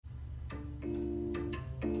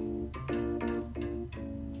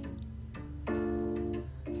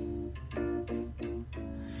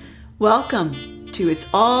Welcome to It's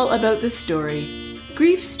All About the Story,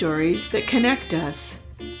 grief stories that connect us.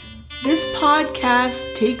 This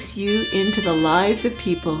podcast takes you into the lives of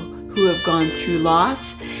people who have gone through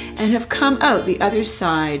loss and have come out the other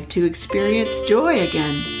side to experience joy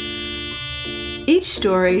again. Each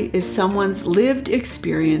story is someone's lived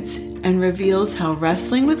experience and reveals how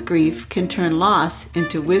wrestling with grief can turn loss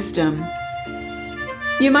into wisdom.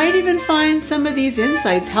 You might even find some of these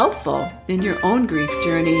insights helpful in your own grief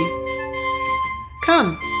journey.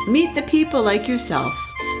 Come, meet the people like yourself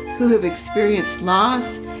who have experienced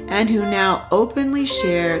loss and who now openly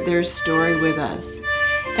share their story with us.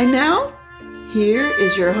 And now, here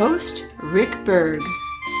is your host, Rick Berg.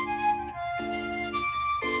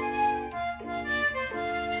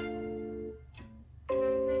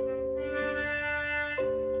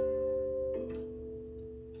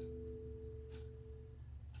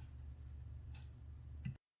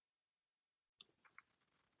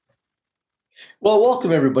 Well,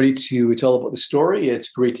 welcome everybody to It's All About the Story. It's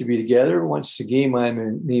great to be together. Once again, my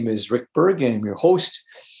name is Rick Berg, and I'm your host,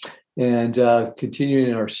 and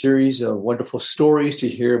continuing our series of wonderful stories to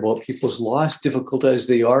hear about people's loss, difficult as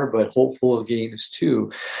they are, but hopeful of gains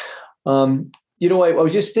too. I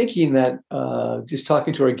was just thinking that, just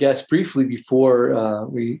talking to our guests briefly before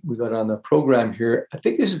we got on the program here, I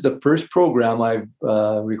think this is the first program I've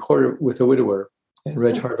recorded with a widower, and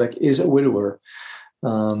Reg Hardwick is a widower.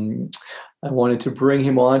 I wanted to bring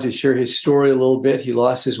him on to share his story a little bit. He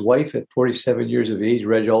lost his wife at 47 years of age.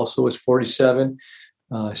 Reg also was 47,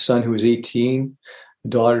 a son who was 18, a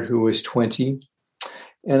daughter who was 20.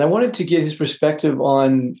 And I wanted to get his perspective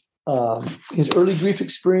on his early grief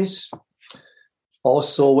experience,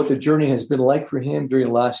 also what the journey has been like for him during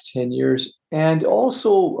the last 10 years, and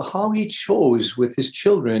also how he chose with his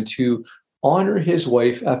children to honor his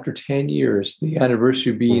wife after 10 years, the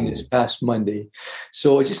anniversary being this past Monday.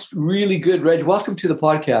 So just really good. Reg, welcome to the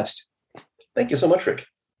podcast. Thank you so much, Rick.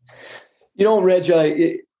 You know, Reg,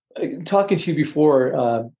 talking to you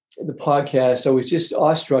before the podcast, I was just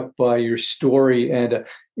awestruck by your story. And,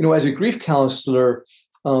 as a grief counselor,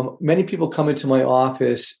 many people come into my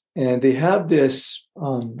office and they have this,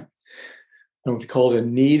 I don't know if you call it a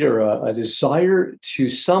need or a desire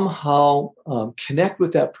to somehow connect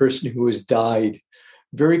with that person who has died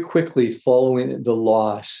very quickly following the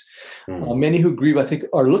loss. Many who grieve, I think,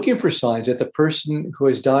 are looking for signs that the person who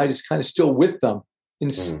has died is kind of still with them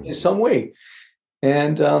in some way.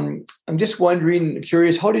 And I'm just wondering,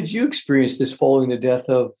 curious, how did you experience this following the death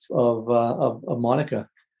of Monica?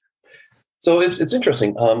 So it's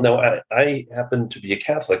interesting. Now, I happen to be a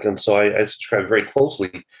Catholic, and so I subscribe very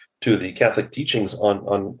closely to the Catholic teachings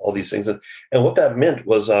on all these things. And what that meant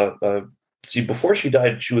was, before she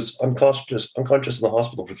died, she was unconscious in the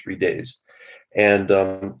hospital for 3 days. And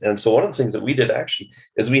so one of the things that we did actually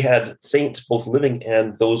is we had saints, both living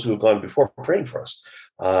and those who have gone before, praying for us.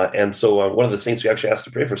 And so one of the saints we actually asked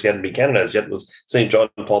to pray for us, he hadn't been canonized yet, was St. John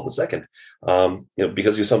Paul II,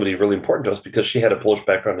 because he was somebody really important to us, because she had a Polish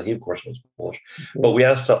background and he, of course, was Polish. Mm-hmm. But we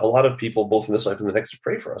asked a lot of people, both in this life and the next, to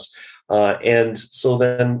pray for us. And so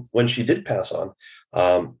then when she did pass on,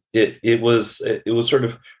 it was sort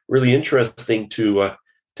of really interesting to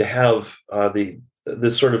have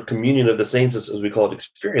this sort of communion of the saints, as we call it,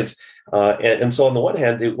 experience. And so on the one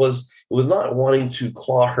hand, it was not wanting to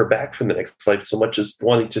claw her back from the next life so much as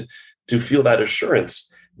wanting to feel that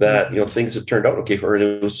assurance that, things had turned out okay for her. And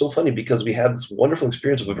it was so funny because we had this wonderful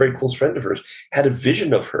experience of a very close friend of hers had a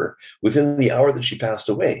vision of her within the hour that she passed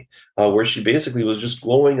away, where she basically was just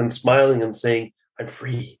glowing and smiling and saying, "I'm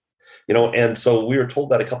free." And so we were told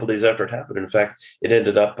that a couple of days after it happened. In fact, it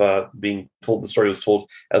ended up being told, the story was told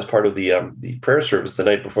as part of the prayer service the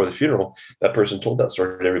night before the funeral. That person told that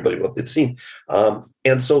story to everybody what they'd seen.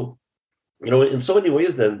 And so, in so many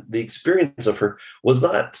ways, then the experience of her was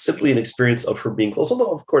not simply an experience of her being close.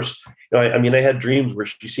 Although, of course, I had dreams where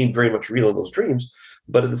she seemed very much real in those dreams.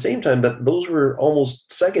 But at the same time, that those were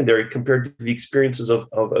almost secondary compared to the experiences of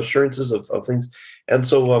assurances of things. And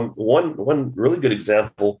so one really good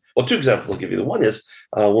example, well, two examples I'll give you. The one is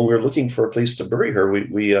when we were looking for a place to bury her,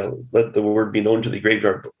 we let the word be known to the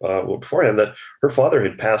graveyard beforehand that her father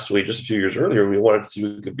had passed away just a few years earlier. And we wanted to see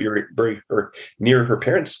if we could bury her near her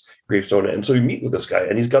parents' gravestone. And so we meet with this guy,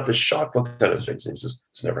 and he's got this shocked look on his face. And he says,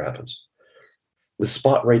 "This never happens." The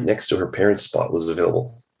spot right next to her parents' spot was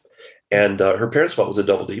available. And her parents' spot was a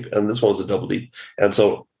double deep, and this one was a double deep. And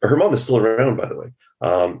so her mom is still around, by the way.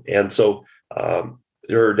 And so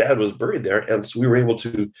her dad was buried there. And so we were able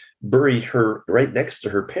to bury her right next to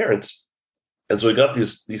her parents And so we got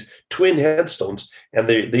these twin headstones, and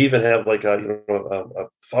they even have like a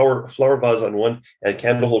flower vase on one and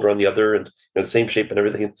candle holder on the other, and the same shape and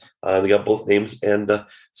everything. They got both names, and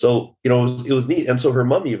so it was neat. And so her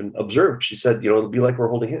mom even observed. She said, it'll be like we're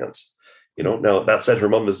holding hands. Now that said, her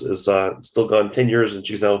mom is still gone 10 years, and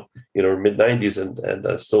she's now her mid-90s,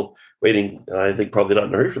 and still waiting. I think probably not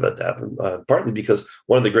in a hurry for that to happen. Partly because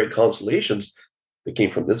one of the great consolations that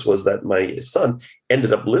came from this was that my son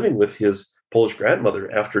ended up living with his Polish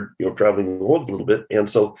grandmother after traveling the world a little bit, and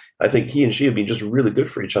so I think he and she have been just really good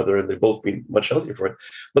for each other, and they've both been much healthier for it.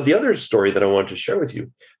 But the other story that I wanted to share with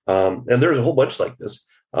you, and there's a whole bunch like this,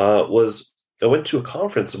 was I went to a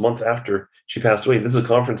conference a month after she passed away. This is a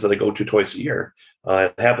conference that I go to twice a year.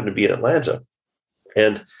 It happened to be in Atlanta,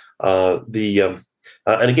 and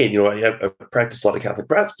and again, I practice a lot of Catholic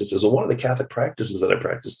practices. And one of the Catholic practices that I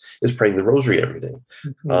practice is praying the Rosary every day.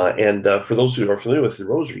 And for those who are familiar with the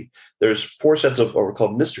Rosary, there's 4 sets of what are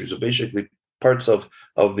called mysteries, or basically parts of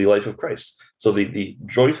the life of Christ. So the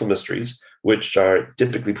joyful mysteries, which are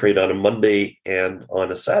typically prayed on a Monday and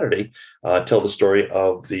on a Saturday, tell the story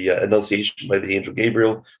of the Annunciation by the angel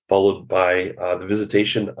Gabriel, followed by the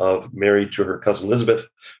visitation of Mary to her cousin Elizabeth,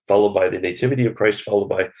 followed by the Nativity of Christ, followed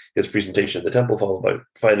by his presentation at the temple, followed by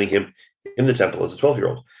finding him in the temple as a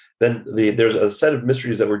 12-year-old. Then there's a set of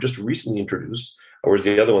mysteries that were just recently introduced, whereas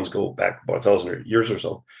the other ones go back about 1,000 years or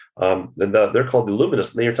so. And they're called the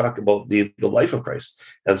Luminous, and they are talking about the life of Christ.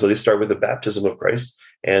 And so they start with the baptism of Christ,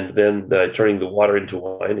 and then turning the water into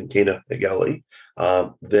wine in Cana of Galilee,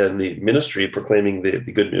 then the ministry proclaiming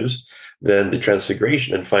the good news, then the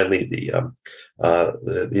transfiguration, and finally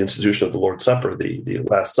the institution of the Lord's Supper, the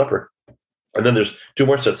Last Supper. And then there's 2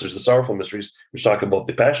 more sets. There's the sorrowful mysteries, which talk about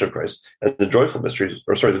the passion of Christ, and the joyful mysteries,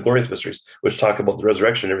 the glorious mysteries, which talk about the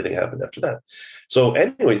resurrection and everything happened after that. So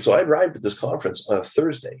anyway, I arrived at this conference on a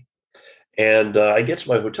Thursday, and I get to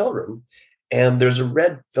my hotel room, and there's a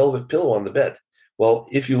red velvet pillow on the bed. Well,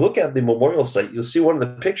 if you look at the memorial site, you'll see one of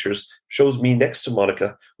the pictures shows me next to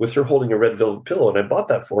Monica with her holding a red velvet pillow. And I bought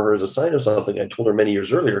that for her as a sign of something I told her many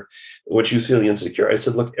years earlier, when she was feeling insecure. I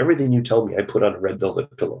said, look, everything you tell me, I put on a red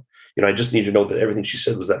velvet pillow. I just need to know that everything she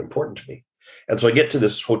said was that important to me. And so I get to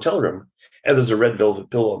this hotel room, and there's a red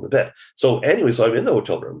velvet pillow on the bed. So anyway, I'm in the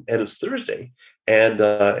hotel room, and it's Thursday. And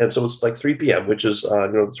so it's like 3 p.m., which is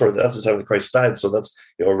that's the time that Christ died. So that's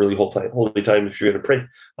a really holy time if you're going to pray.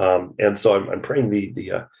 And so I'm praying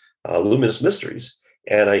the luminous mysteries,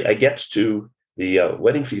 and I get to the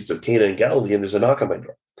wedding feast of Cana in Galilee, and there's a knock on my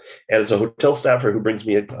door, and it's a hotel staffer who brings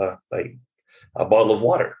me a bottle of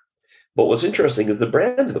water. But what's interesting is the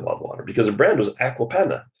brand of the bottle of water, because the brand was Acqua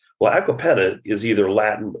Panna. Well, Acqua Panna is either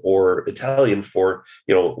Latin or Italian for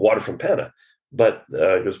water from Panna. But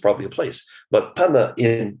it was probably a place. But Panna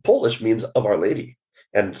in Polish means of Our Lady.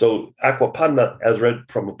 And so Aqua Panna, as read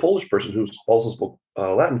from a Polish person who also spoke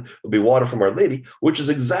Latin, would be water from Our Lady, which is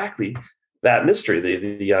exactly that mystery,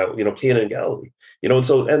 the Cana in Galilee. And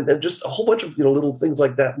so and just a whole bunch of little things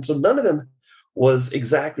like that. And so none of them was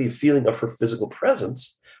exactly a feeling of her physical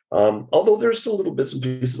presence. Although there's still little bits and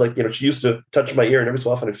pieces, like she used to touch my ear, and every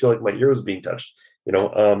so often I feel like my ear was being touched.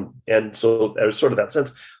 And so there was sort of that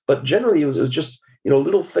sense. But generally, it was just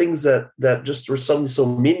little things that just were suddenly so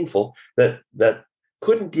meaningful that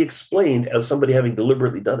couldn't be explained as somebody having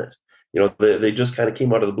deliberately done it. They just kind of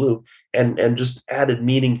came out of the blue and just added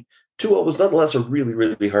meaning to what was nonetheless a really,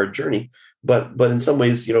 really hard journey. But in some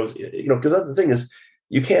ways, because that's the thing is,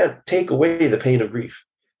 you can't take away the pain of grief.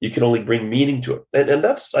 You can only bring meaning to it. And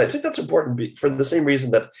I think that's important for the same reason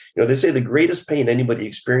that, they say the greatest pain anybody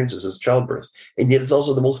experiences is childbirth. And yet it's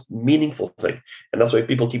also the most meaningful thing. And that's why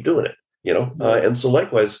people keep doing it, And so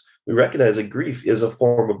likewise, we recognize that grief is a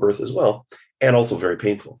form of birth as well, and also very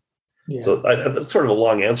painful. Yeah. So that's sort of a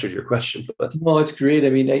long answer to your question. But no, it's great. I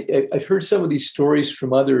mean, I've heard some of these stories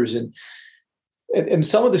from others, and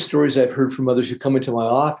some of the stories I've heard from others who come into my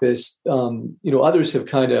office, others have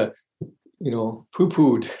kind of,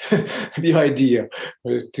 poo-pooed the idea,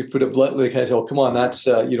 to put it bluntly. Kind of say, "Oh, come on,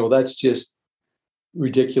 that's just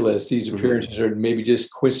ridiculous. These appearances are maybe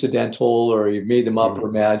just coincidental, or you made them up or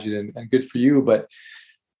imagined, and good for you." But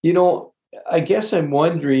I guess I'm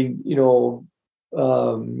wondering, we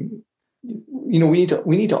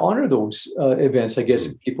need to honor those events, I guess,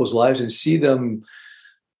 in people's lives, and see them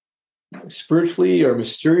spiritually or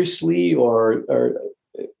mysteriously or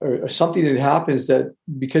something that happens that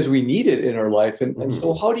because we need it in our life. And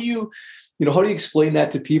so how do you explain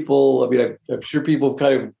that to people? I mean, I'm sure people have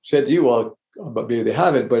kind of said to you, well, but maybe they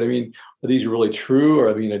haven't, but I mean, are these really true? Or,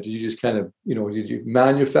 I mean, did you just kind of, did you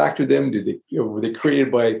manufacture them? Did they, were they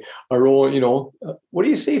created by our own, what do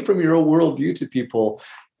you say from your own worldview to people?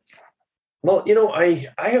 Well, I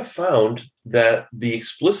have found that the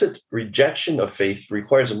explicit rejection of faith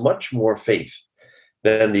requires much more faith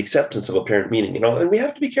than the acceptance of apparent meaning, and we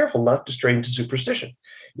have to be careful not to stray into superstition.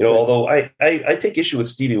 Although I take issue with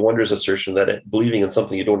Stevie Wonder's assertion that believing in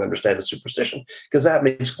something you don't understand is superstition, because that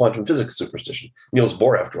makes quantum physics superstition. Niels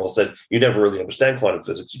Bohr, after all, said you never really understand quantum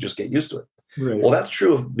physics, you just get used to it. Right. Well, that's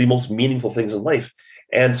true of the most meaningful things in life.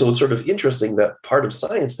 And so it's sort of interesting that part of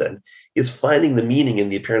science then is finding the meaning in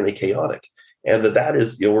the apparently chaotic. And that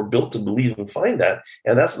is, we're built to believe and find that.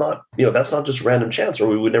 And that's not just random chance, or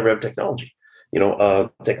we would never have technology.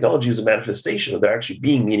 Technology is a manifestation of there actually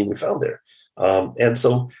being meaning we found there. And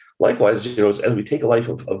so likewise, as we take a life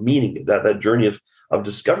of meaning, that journey of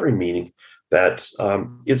discovering meaning, that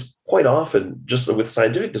it's quite often just with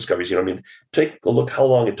scientific discoveries, take a look how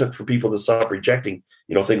long it took for people to stop rejecting,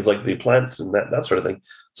 things like the plants and that sort of thing.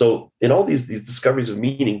 So in all these discoveries of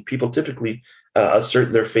meaning, people typically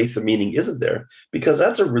assert their faith of meaning isn't there, because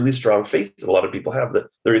that's a really strong faith that a lot of people have, that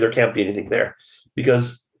there can't be anything there,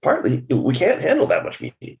 because partly we can't handle that much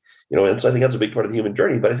meaning, and so I think that's a big part of the human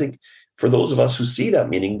journey. But I think for those of us who see that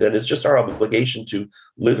meaning, then it's just our obligation to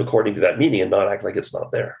live according to that meaning and not act like it's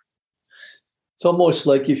not there. It's almost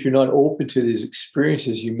like if you're not open to these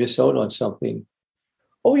experiences, you miss out on something.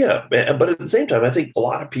 Oh, yeah. But at the same time, I think a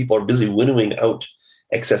lot of people are busy winnowing out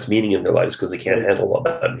excess meaning in their lives because they can't handle all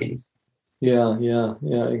that meaning. Yeah,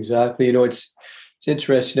 exactly. It's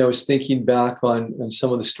interesting. I was thinking back on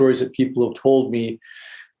some of the stories that people have told me,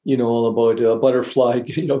 about a butterfly,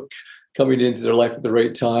 coming into their life at the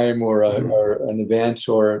right time, or an event,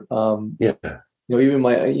 or even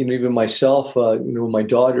myself. My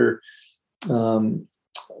daughter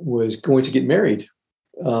was going to get married.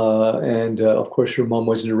 And of course, her mom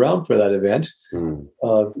wasn't around for that event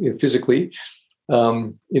physically,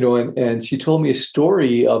 and she told me a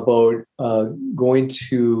story about going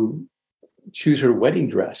to choose her wedding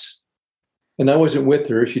dress. And I wasn't with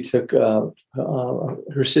her. She took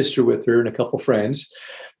her sister with her and a couple friends,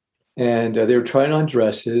 and they were trying on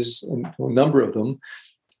dresses, and a number of them.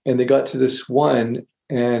 And they got to this one,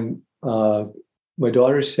 and my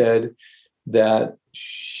daughter said that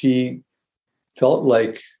she felt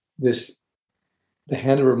like the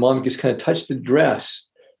hand of her mom just kind of touched the dress.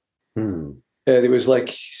 And it was like,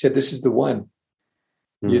 she said, this is the one,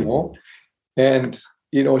 and,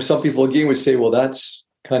 some people again would say, well, that's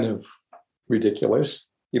kind of ridiculous,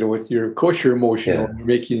 with your kosher emotional,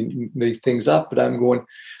 you're make things up. But I'm going,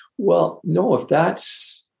 well, no, if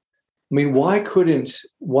that's, why couldn't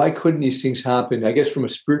these things happen? I guess from a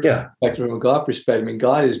spiritual perspective, from a God perspective,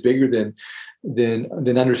 God is bigger than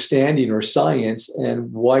understanding or science.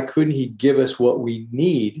 And why couldn't he give us what we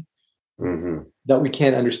need that we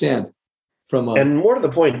can't understand? And more to the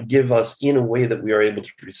point, give us in a way that we are able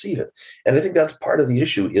to receive it. And I think that's part of the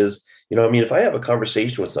issue is, if I have a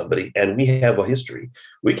conversation with somebody and we have a history,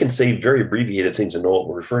 we can say very abbreviated things and know what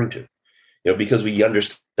we're referring to, because we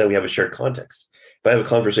understand we have a shared context. If I have a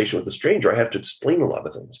conversation with a stranger, I have to explain a lot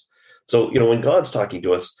of things. So, when God's talking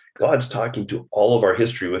to us, God's talking to all of our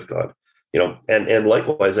history with God, and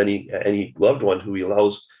likewise, any loved one who he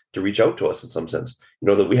allows to reach out to us in some sense,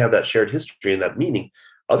 that we have that shared history and that meaning.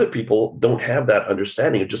 Other people don't have that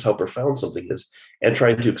understanding of just how profound something is, and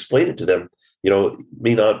trying to explain it to them,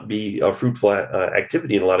 may not be a fruitful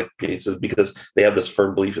activity in a lot of cases, because they have this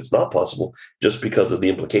firm belief it's not possible just because of the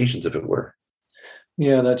implications if it were.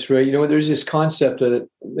 Yeah, that's right. There's this concept that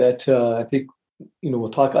I think,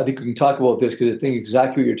 I think we can talk about this, because I think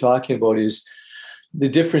exactly what you're talking about is the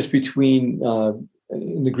difference between,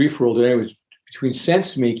 in the grief world anyways, between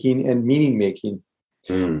sense making and meaning making.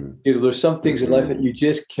 There's some things in life that you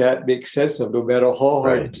just can't make sense of, no matter how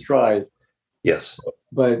hard you try. Yes.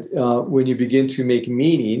 But when you begin to make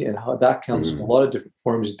meaning, and how that comes in a lot of different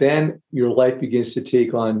forms, then your life begins to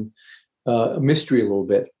take on a mystery a little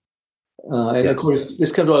bit. Of course,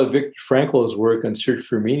 this comes out of Viktor Frankl's work on Search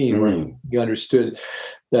for Meaning, where he understood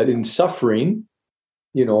that in suffering,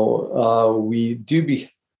 we do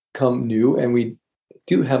become new, and we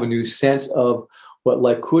do have a new sense of what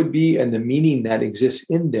life could be and the meaning that exists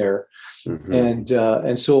in there.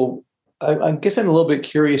 And so I guess I'm a little bit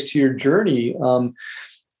curious to your journey.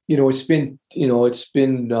 It's been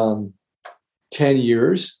 10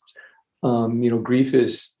 years. Grief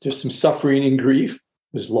there's some suffering in grief.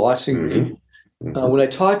 There's loss in grief. When I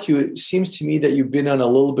talk to you, it seems to me that you've been on a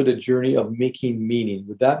little bit of journey of making meaning.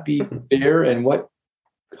 Would that be fair? And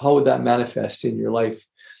how would that manifest in your life?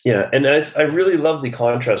 Yeah, and I really love the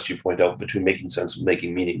contrast you point out between making sense and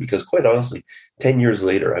making meaning, because quite honestly, 10 years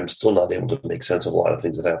later, I'm still not able to make sense of a lot of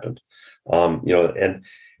things that happened.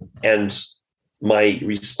 And my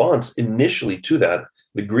response initially to that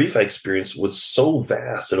the grief I experienced was so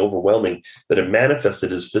vast and overwhelming that it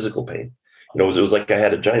manifested as physical pain. It was like I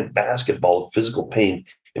had a giant basketball of physical pain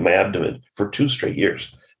in my abdomen for 2 straight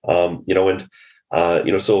years. So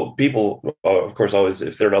people, of course, always,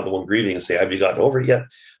 if they're not the one grieving, say, "Have you gotten over it yet?"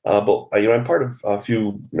 But I'm part of a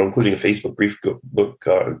few, including a Facebook grief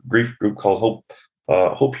group called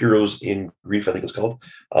Hope Heroes in Grief, I think it's called.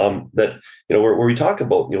 Where we talk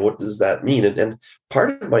about, what does that mean? And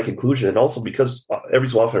part of my conclusion, and also because every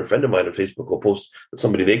so often a friend of mine on Facebook will post that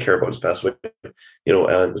somebody they care about has passed away,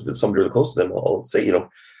 and somebody really close to them, I'll say,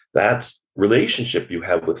 that relationship you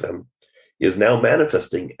have with them is now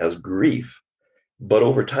manifesting as grief. But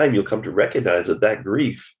over time, you'll come to recognize that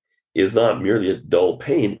grief is not merely a dull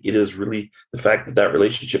pain. It is really the fact that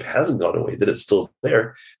relationship hasn't gone away, that it's still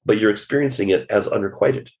there, but you're experiencing it as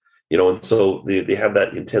unrequited. And so they have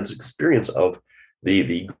that intense experience of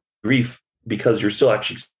the grief because you're still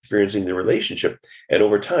actually experiencing the relationship. And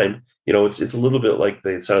over time, it's a little bit like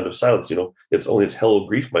the Sound of Silence. It's hello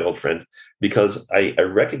grief, my old friend, because I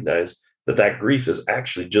recognize that grief is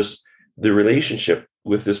actually just the relationship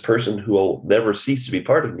with this person who will never cease to be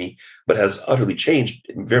part of me, but has utterly changed,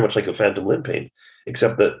 very much like a phantom limb pain,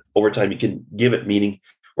 except that over time you can give it meaning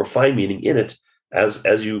or find meaning in it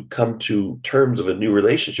as you come to terms of a new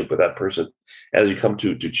relationship with that person, as you come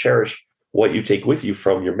to cherish what you take with you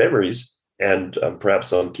from your memories and perhaps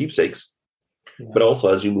some keepsakes, but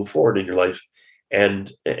also as you move forward in your life.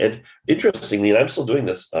 And interestingly, and I'm still doing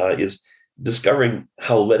this, is discovering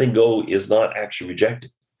how letting go is not actually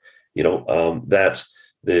rejected. That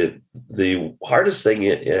the hardest thing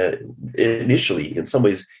initially, in some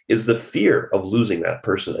ways, is the fear of losing that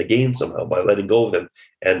person again somehow by letting go of them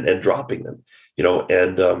and dropping them.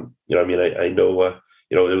 I know,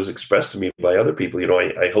 it was expressed to me by other people.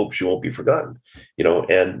 I hope she won't be forgotten.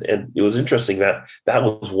 And it was interesting that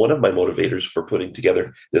was one of my motivators for putting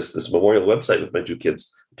together this memorial website with my 2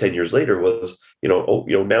 kids 10 years later was,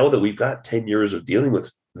 now that we've got 10 years of dealing with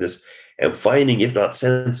this and finding, if not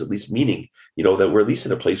sense, at least meaning, that we're at least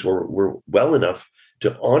in a place where we're well enough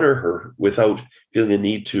to honor her without feeling the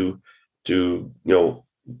need to go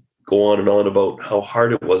on and on about how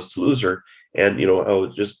hard it was to lose her. And,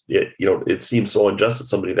 how it seems so unjust that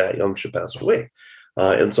somebody that young should pass away.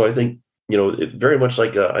 And so I think, it very much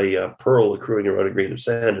like a pearl accruing around a grain of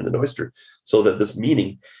sand in an oyster, so that this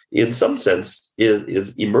meaning, in some sense,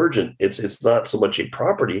 is emergent. It's not so much a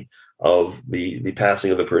property of the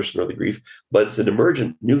passing of the person or the grief, but it's an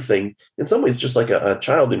emergent new thing. In some ways, just like a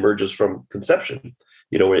child emerges from conception,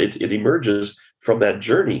 it emerges from that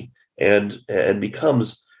journey and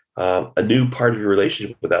becomes a new part of your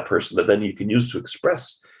relationship with that person that then you can use to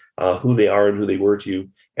express who they are and who they were to you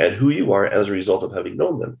and who you are as a result of having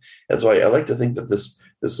known them. And so I like to think that this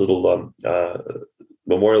little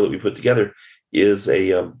memorial that we put together is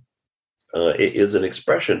an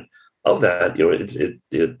expression of that.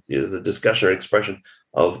 It is a discussion or expression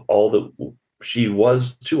of all that she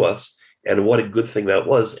was to us and what a good thing that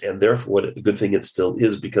was, and therefore what a good thing it still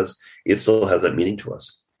is because it still has that meaning to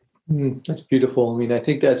us. That's beautiful. I mean, I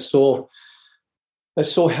think that's so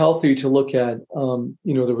healthy to look at,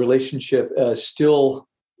 the relationship as still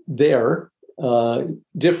there,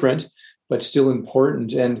 different, but still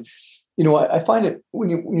important. And, I find it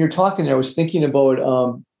when you're talking, I was thinking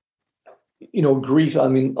about, grief. I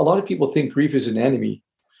mean, a lot of people think grief is an enemy.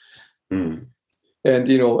 And,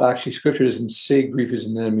 actually scripture doesn't say grief is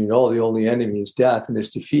an enemy at all. The only enemy is death and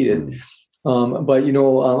it's defeated. But, I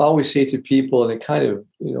always say to people, and it kind of,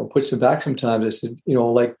 puts them back sometimes, I said,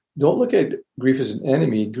 don't look at grief as an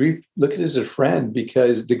enemy. Look at it as a friend,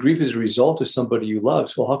 because the grief is a result of somebody you love.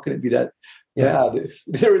 So how can it be that bad? If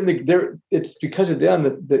it's because of them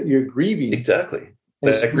that you're grieving. Exactly.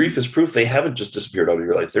 That grief is proof they haven't just disappeared out of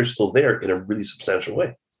your life. They're still there in a really substantial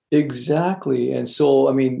way. Exactly. And so,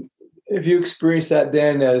 I mean, if you experience that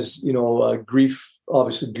then as, grief,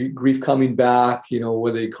 obviously grief coming back,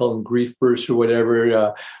 whether they call them grief bursts or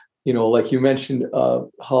whatever, like you mentioned,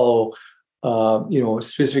 how,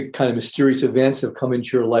 specific kind of mysterious events have come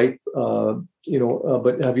into your life, but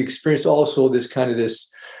have you experienced also this kind of this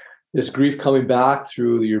grief coming back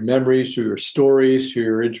through your memories, through your stories, through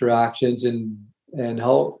your interactions, and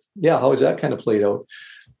how has that kind of played out?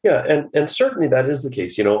 Yeah. And certainly that is the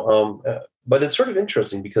case, but it's sort of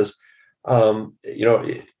interesting because, you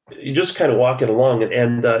just kind of walking along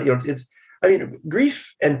and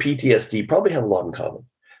grief and PTSD probably have a lot in common.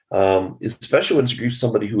 Especially when it's grief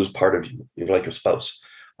somebody who is part of you, like your spouse,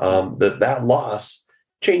 that loss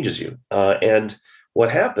changes you. And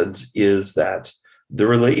what happens is that the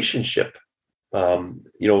relationship,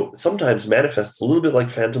 sometimes manifests a little bit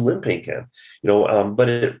like phantom limb pain can, but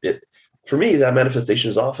for me, that manifestation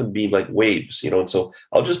has often been like waves, and so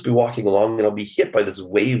I'll just be walking along and I'll be hit by this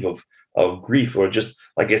wave of grief, or just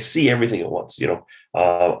like I see everything at once.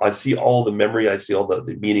 I see all the memory, I see all the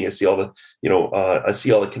meaning, I see all the, I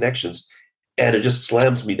see all the connections, and it just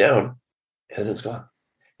slams me down, and it's gone.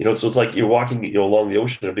 So it's like you're walking, along the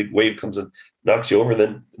ocean, a big wave comes and knocks you over, and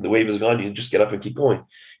then the wave is gone. You just get up and keep going.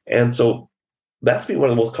 And so that's been one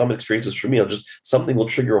of the most common experiences for me. Something will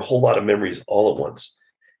trigger a whole lot of memories all at once,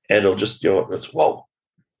 and it'll just, it's whoa,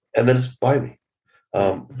 and then it's by me.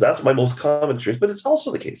 That's my most common experience, but it's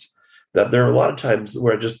also the case that there are a lot of times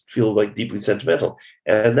where I just feel like deeply sentimental,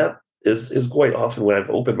 and that is quite often when I've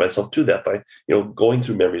opened myself to that by, going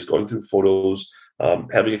through memories, going through photos,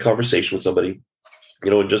 having a conversation with somebody,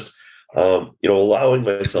 and just, allowing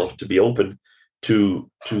myself to be open to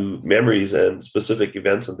memories and specific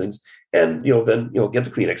events and things, and then get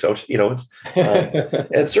the Kleenex out. It's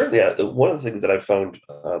and certainly one of the things that I've found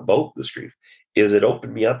about this grief is it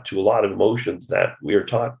opened me up to a lot of emotions that we are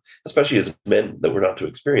taught, especially as men, that we're not to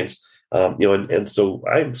experience. And so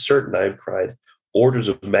I'm certain I've cried orders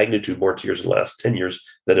of magnitude more tears in the last 10 years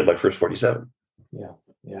than in my first 47.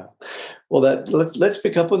 Yeah. Well, let's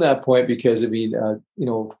pick up on that point, because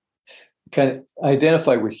kind of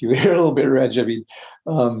identify with you here a little bit, Reg.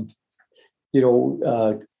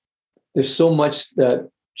 There's so much that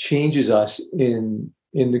changes us in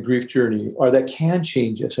the grief journey, or that can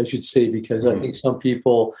change us, I should say, because I think some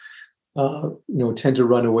people, tend to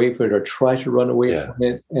run away from it or try to run away from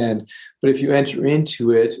it. But if you enter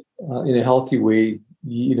into it in a healthy way,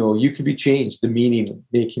 you could be changed. The meaning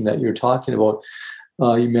making that you're talking about.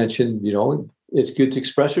 You mentioned, it's good to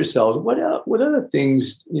express yourselves. What other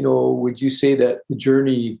things, would you say that the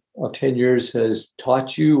journey of 10 years has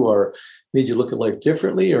taught you or made you look at life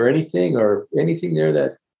differently, or anything there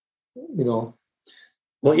that,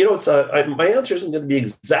 Well, it's my answer isn't going to be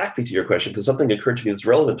exactly to your question, because something occurred to me that's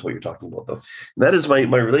relevant to what you're talking about, though. And that is my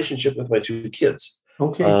relationship with my two kids.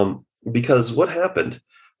 Okay. Because what happened,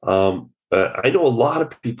 I know a lot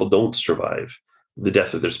of people don't survive the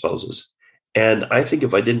death of their spouses. And I think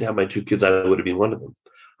if I didn't have my two kids, I would have been one of them.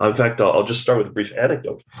 In fact, I'll just start with a brief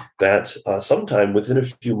anecdote that sometime within a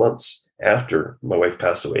few months after my wife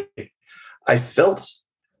passed away, I felt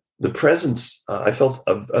the presence. I felt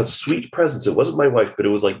a sweet presence. It wasn't my wife, but it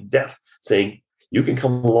was like death saying, "You can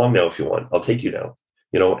come along now if you want. I'll take you now."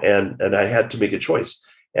 And I had to make a choice.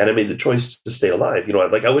 And I made the choice to stay alive.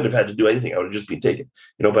 I wouldn't have had to do anything. I would have just been taken,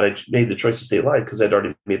 but I made the choice to stay alive because I'd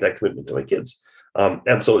already made that commitment to my kids.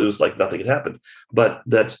 And so it was like nothing had happened. But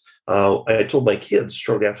that I told my kids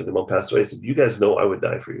shortly after their mom passed away, I said, "You guys know I would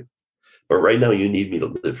die for you. But right now you need me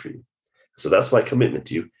to live for you. So that's my commitment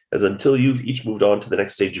to you, as until you've each moved on to the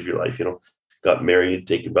next stage of your life, got married,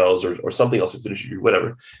 taken vows, or something else, or finished your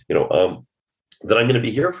whatever, that I'm going to be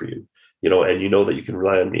here for you, and that you can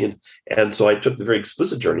rely on me." And so I took the very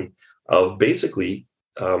explicit journey of basically,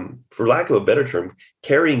 for lack of a better term,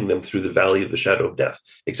 carrying them through the valley of the shadow of death.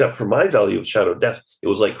 Except for my valley of shadow of death, it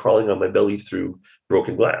was like crawling on my belly through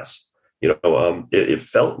broken glass. It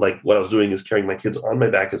felt like what I was doing is carrying my kids on my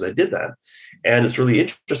back as I did that. And it's really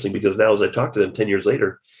interesting because now, as I talk to them 10 years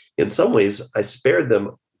later, in some ways, I spared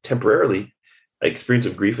them temporarily experience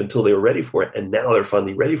of grief until they were ready for it. And now they're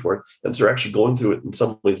finally ready for it. And so they're actually going through it in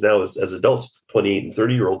some ways now as adults, 28 and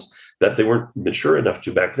 30-year-olds, that they weren't mature enough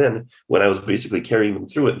to back then, when I was basically carrying them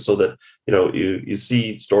through it. And so that, you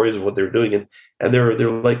see stories of what they're doing. And they're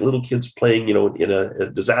like little kids playing, in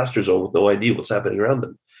a disaster zone with no idea what's happening around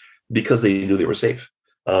them, because they knew they were safe.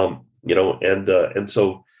 And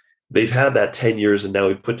so they've had that 10 years, and now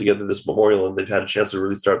we've put together this memorial, and they've had a chance to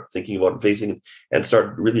really start thinking about and facing it, and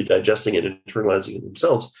start really digesting it and internalizing it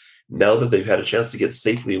themselves, now that they've had a chance to get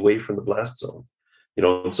safely away from the blast zone.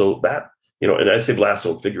 And so that, and I say blast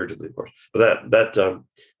zone figuratively, of course, but that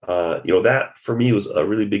for me was a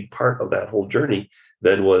really big part of that whole journey,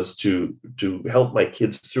 then, was to help my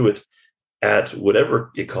kids through it at whatever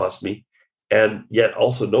it cost me. And yet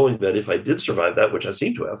also knowing that if I did survive that, which I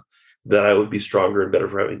seem to have, that I would be stronger and better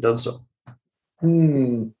for having done so.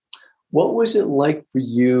 What was it like for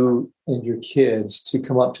you and your kids to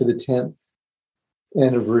come up to the 10th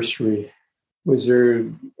anniversary? Was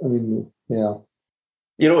there,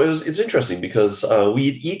 it's interesting because we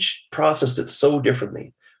each processed it so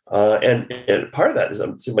differently. And part of that is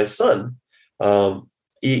my son,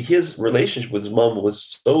 his relationship with his mom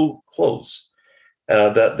was so close.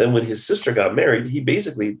 That then when his sister got married, he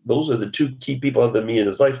basically, those are the two key people other than me in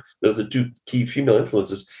his life. Those are the two key female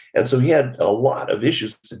influences. And so he had a lot of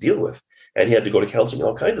issues to deal with, and he had to go to counseling and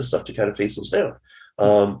all kinds of stuff to kind of face those down.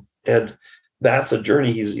 And that's a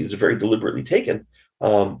journey he's very deliberately taken.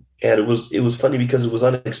 And it was funny because it was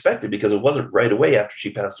unexpected, because it wasn't right away after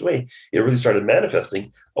she passed away. It really started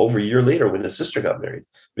manifesting over a year later when his sister got married,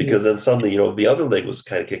 because then suddenly, the other leg was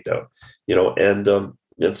kind of kicked out,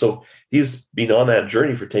 and so he's been on that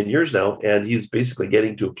journey for 10 years now, and he's basically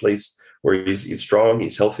getting to a place where he's strong,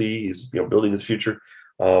 he's healthy, he's building his future.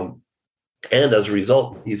 And as a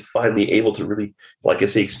result, he's finally able to really, like I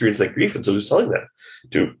say, experience that grief. And so he's telling that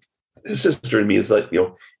to his sister and me. It's like,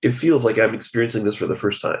 it feels like I'm experiencing this for the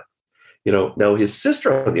first time. Now his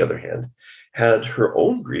sister, on the other hand, had her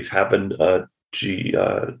own grief happen. I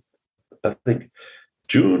think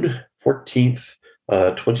June 14th,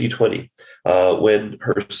 2020, when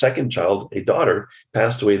her second child, a daughter,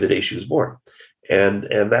 passed away the day she was born. And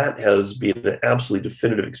that has been an absolutely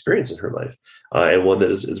definitive experience in her life, and one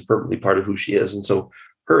that is permanently part of who she is. And so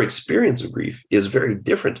her experience of grief is very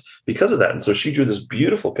different because of that. And so she drew this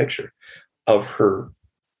beautiful picture of her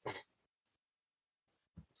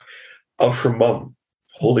mom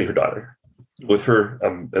holding her daughter with her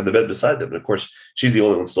in the bed beside them. And of course, she's the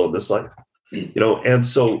only one still in this life, and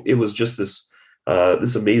so it was just this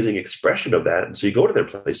amazing expression of that. And so you go to their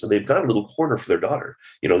place, and they've got a little corner for their daughter.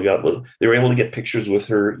 They were able to get pictures with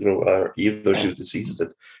her, even though she was deceased,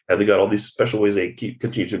 and they got all these special ways they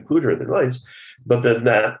continue to include her in their lives. But then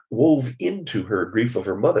that wove into her grief of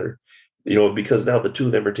her mother, because now the two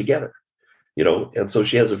of them are together, and so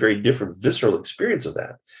she has a very different visceral experience of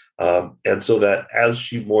that. And so that as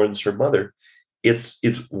she mourns her mother, it's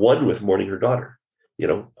one with mourning her daughter,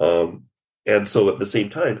 and so at the same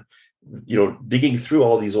time, digging through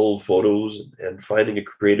all these old photos and finding a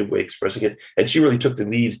creative way of expressing it. And she really took the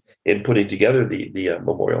lead in putting together the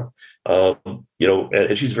memorial,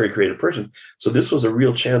 and she's a very creative person. So this was a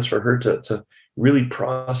real chance for her to really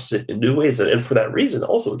process it in new ways. And for that reason,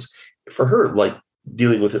 also, it's for her like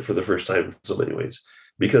dealing with it for the first time in so many ways,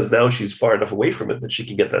 because now she's far enough away from it that she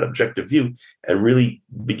can get that objective view and really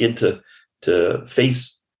begin to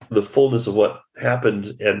face the fullness of what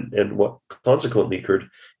happened and what consequently occurred,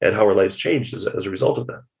 and how our lives changed as a result of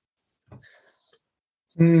that.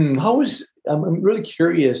 I'm really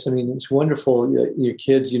curious. I mean, it's wonderful. Your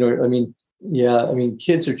kids,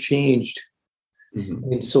 kids are changed.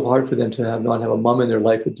 Mm-hmm. It's so hard for them to not have a mom in their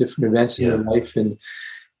life at different events in their life. And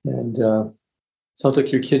sounds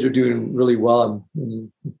like your kids are doing really well.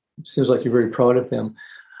 And it seems like you're very proud of them.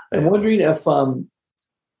 I'm wondering if,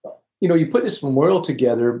 you put this memorial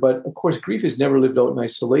together, but of course, grief is never lived out in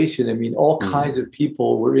isolation. I mean, all kinds of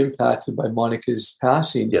people were impacted by Monica's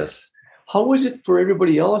passing. Yes. How was it for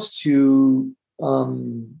everybody else to,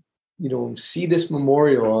 see this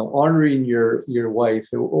memorial honoring your wife?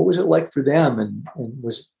 What was it like for them? And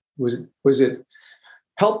was it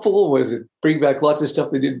helpful? Was it bring back lots of stuff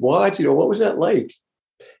they didn't watch? What was that like?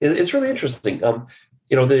 It's really interesting.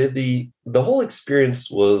 The whole experience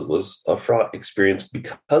was a fraught experience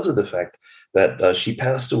because of the fact that she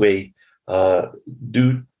passed away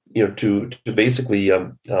due to basically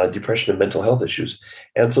depression and mental health issues.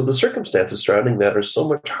 And so the circumstances surrounding that are so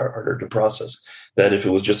much harder to process than if it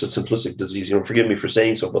was just a simplistic disease. Forgive me for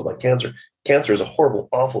saying so, but like cancer is a horrible,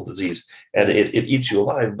 awful disease, and it eats you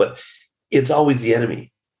alive, but it's always the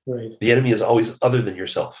enemy. Right. The enemy is always other than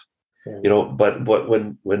yourself. But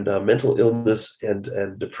when mental illness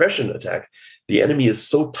and depression attack, the enemy is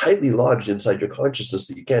so tightly lodged inside your consciousness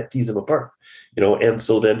that you can't tease them apart. And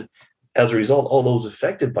so then, as a result, all those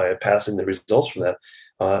affected by it, passing the results from that,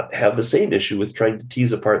 have the same issue with trying to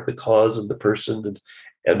tease apart the cause and the person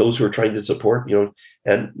and those who are trying to support.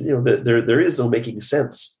 There is no making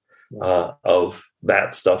sense of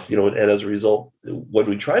that stuff. And as a result, when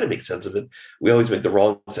we try to make sense of it, we always make the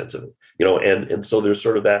wrong sense of it. And so there's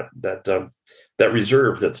sort of that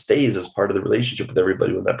reserve that stays as part of the relationship with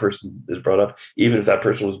everybody when that person is brought up, even if that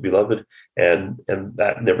person was beloved, and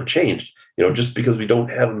that never changed, just because we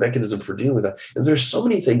don't have a mechanism for dealing with that. And there's so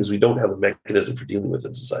many things we don't have a mechanism for dealing with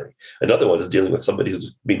in society. Another one is dealing with somebody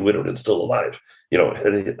who's been widowed and still alive,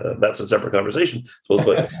 and that's a separate conversation,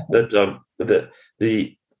 but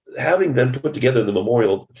the having then put together the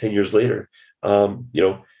memorial 10 years later,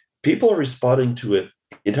 people are responding to it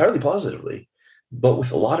entirely positively, but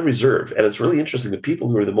with a lot of reserve. And it's really interesting. The people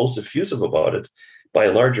who are the most effusive about it, by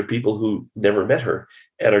and large, are people who never met her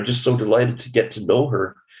and are just so delighted to get to know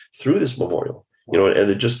her through this memorial, and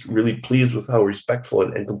they're just really pleased with how respectful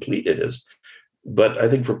and complete it is. But I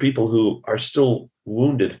think for people who are still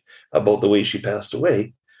wounded about the way she passed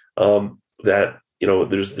away, that,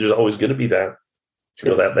 there's always going to be that,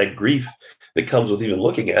 that grief that comes with even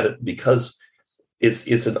looking at it, because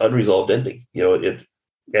it's an unresolved ending,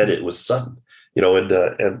 and it was sudden, and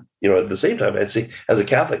at the same time, I'd say as a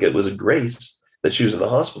Catholic, it was a grace that she was in the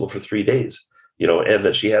hospital for 3 days, and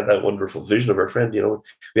that she had that wonderful vision of her friend.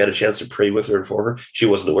 We had a chance to pray with her and for her. She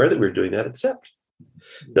wasn't aware that we were doing that, except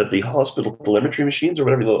that the hospital telemetry machines or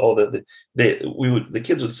whatever, the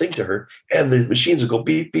kids would sing to her, and the machines would go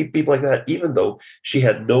beep, beep, beep like that, even though she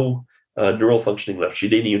had no neural functioning left. She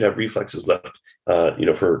didn't even have reflexes left, for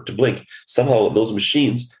her to blink. Somehow those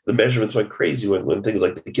machines, the measurements went crazy when things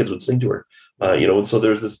like the kids would sing to her, and so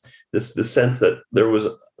there's this sense that there was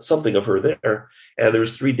something of her there, and there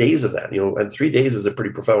was 3 days of that, and 3 days is a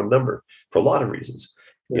pretty profound number for a lot of reasons,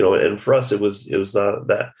 and for us it was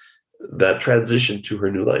that transition to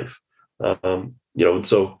her new life, and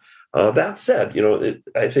so that said,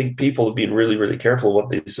 I think people have been really, really careful what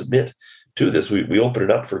they submit to this. We open it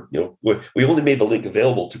up for, we only made the link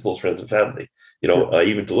available to close friends and family,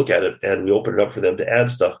 even to look at it, and we open it up for them to add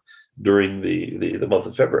stuff during the month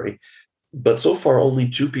of February. But so far, only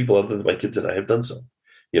 2 people other than my kids and I have done so.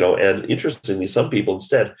 And interestingly, some people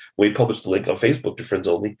instead, when we published the link on Facebook to friends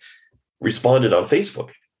only, responded on Facebook,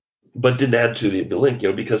 but didn't add to the link,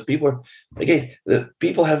 because people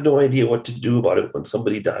have no idea what to do about it when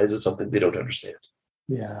somebody dies of something they don't understand.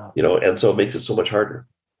 Yeah. And so it makes it so much harder.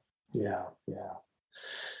 Yeah.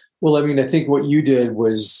 Well, I mean, I think what you did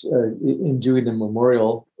was in doing the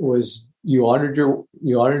memorial was you honored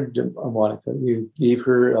Monica. You gave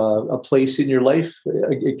her a place in your life,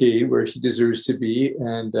 again, where she deserves to be,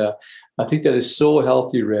 and I think that is so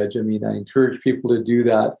healthy, Reg. I mean, I encourage people to do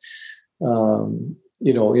that.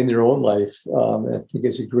 In their own life. I think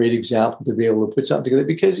it's a great example to be able to put something together,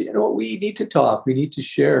 because, we need to talk, we need to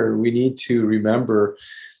share, we need to remember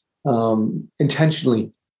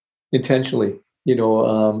intentionally, and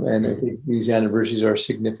I think these anniversaries are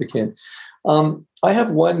significant. I have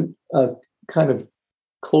one kind of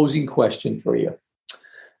closing question for you.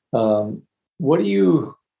 What do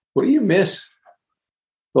you miss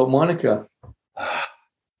about Monica?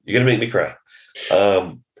 You're going to make me cry.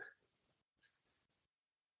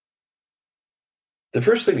 The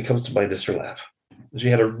first thing that comes to mind is her laugh. She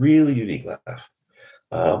had a really unique laugh.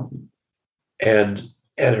 And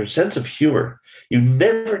her sense of humor, you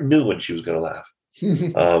never knew when she was going to laugh.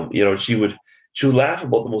 She would laugh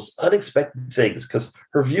about the most unexpected things, because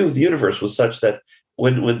her view of the universe was such that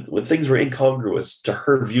when things were incongruous to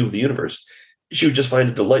her view of the universe, she would just find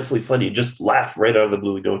it delightfully funny and just laugh right out of the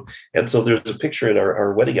blue. And so there's a picture in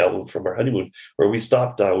our wedding album from our honeymoon where we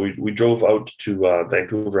stopped. We drove out to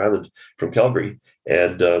Vancouver Island from Calgary,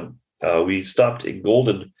 and we stopped in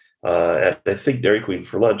Golden at, I think, Dairy Queen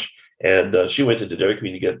for lunch. And she went into Dairy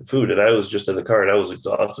Queen to get the food, and I was just in the car, and I was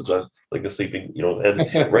exhausted, so I was like sleeping,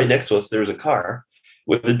 and right next to us, there was a car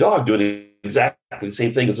with the dog doing exactly the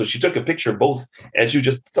same thing. And so she took a picture of both, and she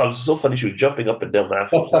just thought it was so funny. She was jumping up and down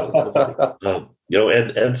laughing. So funny.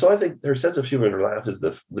 And so I think her sense of humor and her laugh is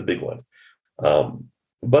the big one.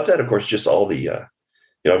 But then, of course, just all the,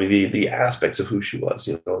 the aspects of who she was,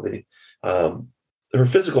 her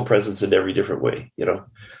physical presence in every different way,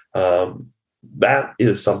 that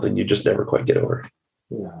is something you just never quite get over.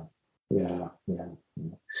 Yeah. And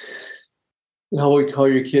how would you call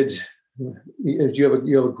your kids? Do you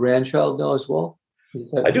have a grandchild now as well?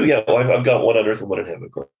 I do, yeah. Well, I've got one on earth and one in heaven,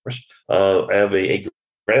 of course. I have a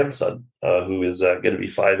grandson who is going to be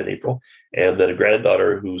 5 in April, and then a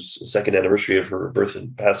granddaughter whose second anniversary of her birth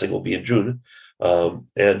and passing will be in June.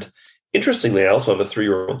 And interestingly, I also have a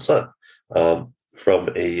 3-year-old son from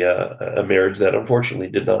a marriage that unfortunately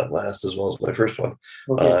did not last as well as my first one.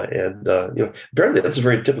 Okay. Apparently that's a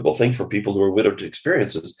very typical thing for people who are widowed to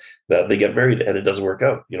experience, is that they get married and it doesn't work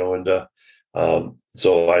out,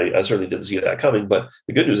 so I certainly didn't see that coming. But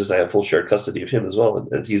the good news is I have full shared custody of him as well,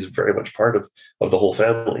 and he's very much part of the whole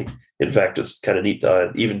family. In fact, it's kind of neat.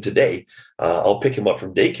 Even today, I'll pick him up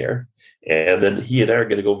from daycare, and then he and I are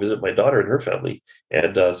going to go visit my daughter and her family.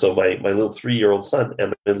 And so my little 3-year-old son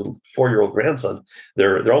and my little 4-year-old grandson,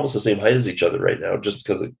 they're almost the same height as each other right now, just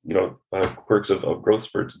because of quirks of growth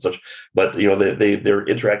spurts and such. But they're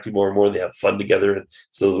interacting more and more. And they have fun together, and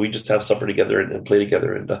so we just have supper together and play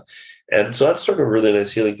together. And so that's sort of a really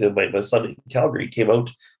nice healing thing. My son in Calgary came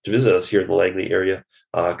out to visit us here in the Langley area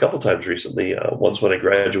a couple times recently. Once when I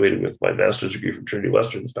graduated with my master's degree from Trinity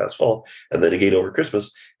Western this past fall, and then again over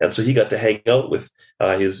Christmas. And so he got to hang out with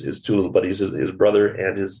his 2 little buddies, his brother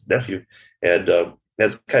and his nephew. And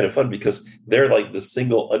that's kind of fun because they're like the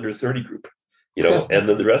single under 30 group, and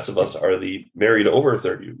then the rest of us are the married over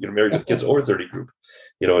 30, married with kids over 30 group,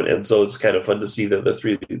 and so it's kind of fun to see the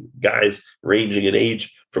 3 guys ranging in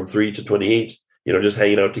age from 3 to 28, just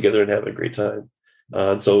hanging out together and having a great time.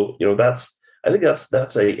 And so, I think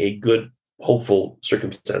that's a good, hopeful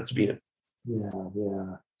circumstance to be in.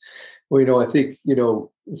 Yeah. Well, I think,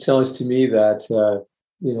 it sounds to me that,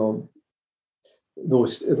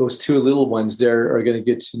 those two little ones there are going to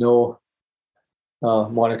get to know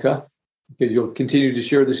Monica, because you'll continue to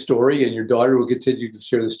share the story, and your daughter will continue to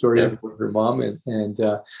share the story with her mom, and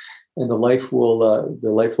the life will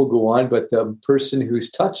go on. But the person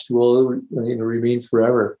who's touched will remain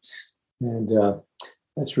forever, and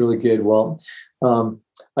that's really good. Well,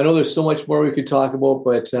 I know there's so much more we could talk about,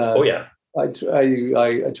 but I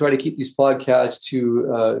try to keep these podcasts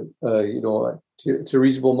to a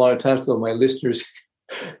reasonable amount of time, so my listeners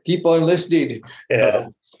keep on listening. Yeah,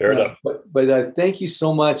 fair enough. But thank you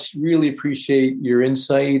so much. Really appreciate your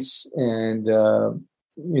insights and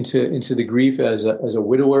into the grief as a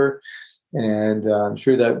widower, and I'm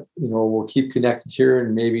sure that we'll keep connected here,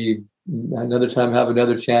 and maybe another time have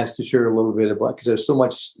another chance to share a little bit about, because there's so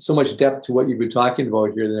much depth to what you've been talking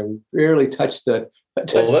about here that we barely touched the.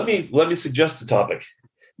 Well, let me suggest a topic.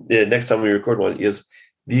 Next time we record one is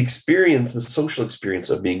the social experience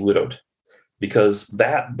of being widowed, because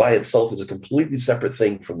that by itself is a completely separate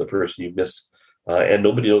thing from the person you've missed, and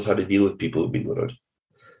nobody knows how to deal with people who've been widowed.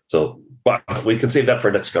 So, but we can save that for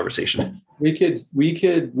our next conversation. We could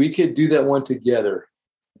do that one together,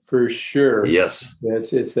 for sure. Yes,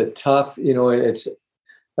 it's a tough.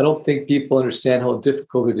 I don't think people understand how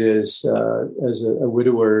difficult it is as a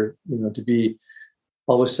widower. To be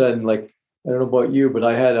all of a sudden, like, I don't know about you, but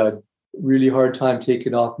I had a really hard time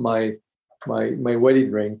taking off my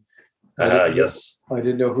wedding ring. Yes. I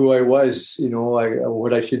didn't know who I was,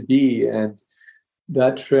 what I should be. And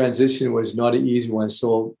that transition was not an easy one.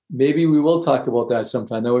 So maybe we will talk about that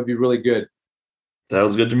sometime. That would be really good.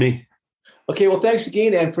 Sounds good to me. Okay, well, thanks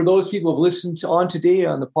again. And for those people who've listened on today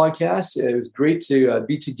on the podcast, it was great to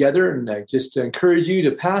be together. And I just encourage you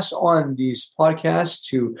to pass on these podcasts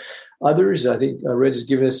to others. I think Reg has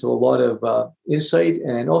given us a lot of insight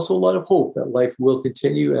and also a lot of hope that life will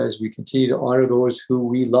continue as we continue to honor those who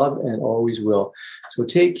we love and always will. So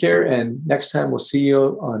take care. And next time we'll see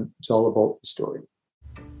you on It's All About the Story.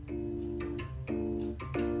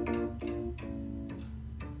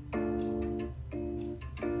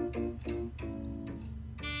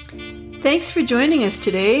 Thanks for joining us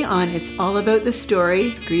today on It's All About the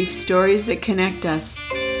Story, Grief Stories That Connect Us.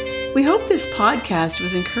 We hope this podcast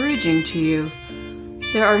was encouraging to you.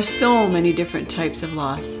 There are so many different types of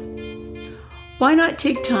loss. Why not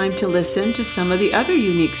take time to listen to some of the other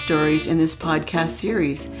unique stories in this podcast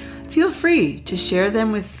series? Feel free to share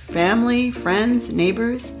them with family, friends,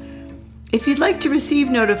 neighbors. If you'd like to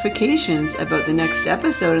receive notifications about the next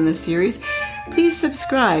episode in the series, please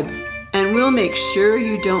subscribe, and we'll make sure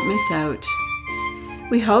you don't miss out.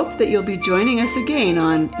 We hope that you'll be joining us again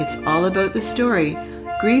on It's All About the Story,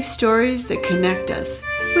 Grief Stories That Connect Us,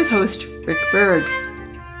 with host Rick Berg.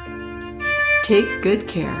 Take good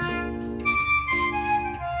care.